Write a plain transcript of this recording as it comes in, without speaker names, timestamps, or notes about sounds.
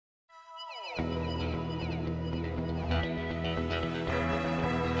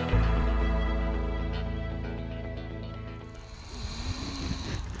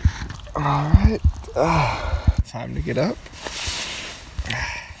Alright, time to get up.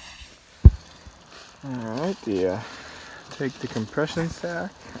 Alright, take the compression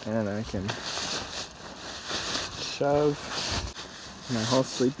sack and I can shove my whole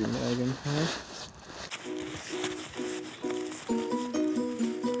sleeping bag in here.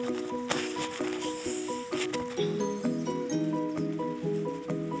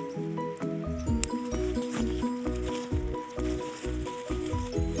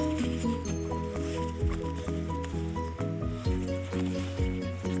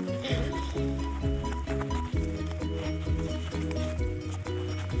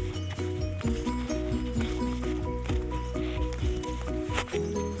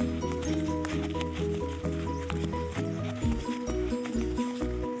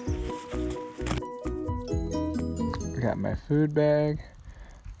 Got my food bag,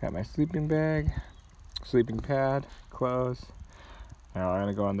 got my sleeping bag, sleeping pad, clothes. Now I'm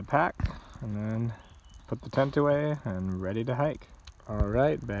gonna go on the pack and then put the tent away and ready to hike. All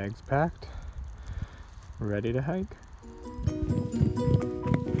right, bags packed, ready to hike.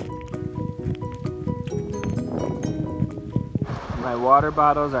 My water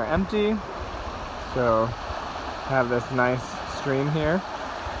bottles are empty, so I have this nice stream here.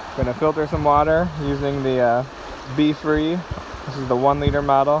 I'm gonna filter some water using the BeFree. This is the 1 liter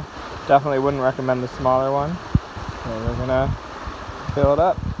model. Definitely wouldn't recommend the smaller one. So we're gonna fill it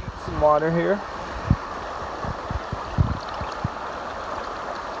up. Get some water here.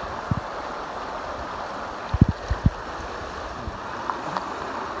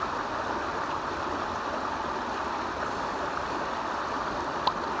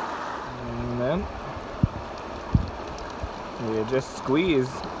 And then you just squeeze,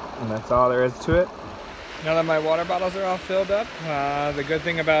 and that's all there is to it. Now that my water bottles are all filled up, the good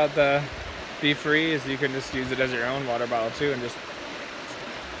thing about the BeFree is you can just use it as your own water bottle too and just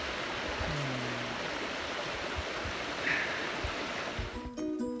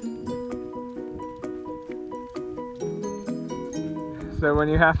So when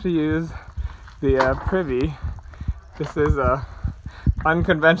you have to use the Privy, this is a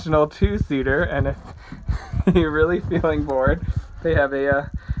unconventional 2-seater, and if you're really feeling bored, they have a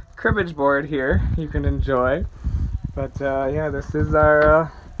cribbage board here you can enjoy. But yeah, this is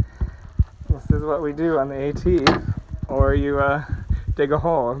our this is what we do on the AT. Or you dig a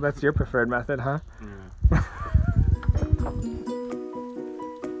hole. That's your preferred method, huh? Yeah.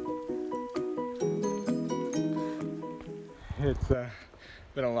 It's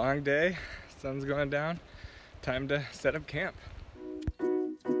been a long day, sun's going down, time to set up camp.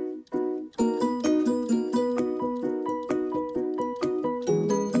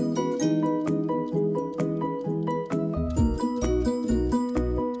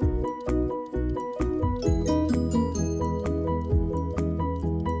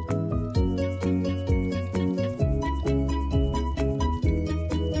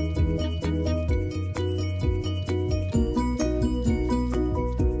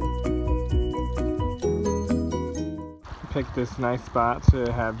 Picked this nice spot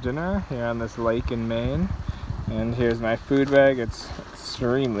to have dinner here on this lake in Maine, and here's my food bag. It's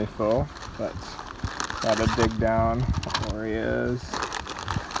extremely full, but gotta dig down. Oreos,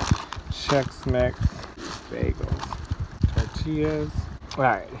 Chex Mix, bagels, tortillas.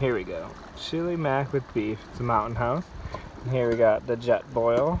 Alright, here we go. Chili mac with beef. It's a Mountain House. And here we got the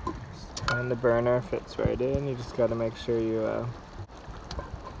JetBoil, and the burner fits right in. You just gotta make sure you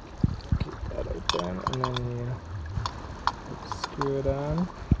keep that open, and then you screw it on.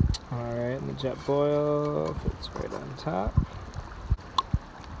 Alright, and the JetBoil fits right on top.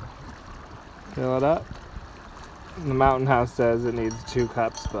 Fill it up. The Mountain House says it needs 2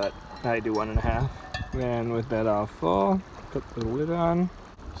 cups, but I do 1.5. And with that all full, put the lid on.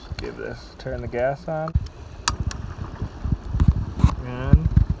 Just give this, turn the gas on. And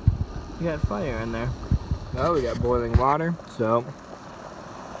we got fire in there. Oh, we got boiling water, so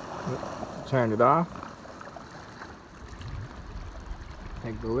turn it off.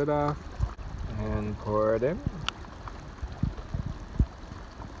 Take the lid off and pour it in.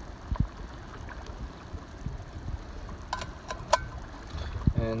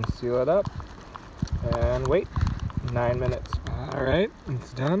 And seal it up and wait 9 minutes. Alright,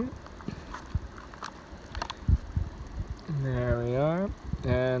 it's done. There we are.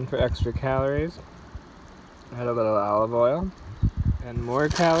 And for extra calories, add a little olive oil. And more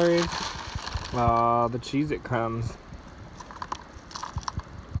calories, the Cheez-It crumbs.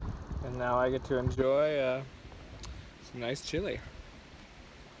 And now I get to enjoy some nice chili.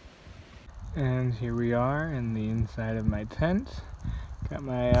 And here we are in the inside of my tent. Got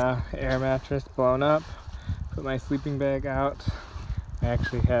my air mattress blown up. Put my sleeping bag out. I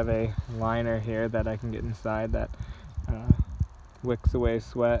actually have a liner here that I can get inside that wicks away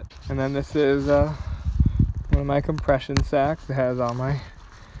sweat. And then this is one of my compression sacks. It has all my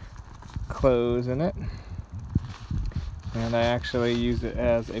clothes in it. And I actually use it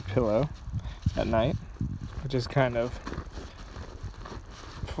as a pillow at night. I just kind of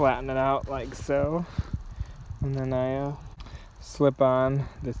flatten it out like so. And then I slip on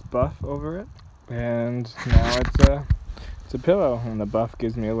this buff over it. And now it's a pillow. And the buff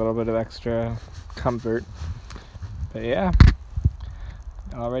gives me a little bit of extra comfort. But yeah,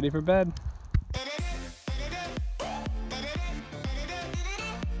 all ready for bed.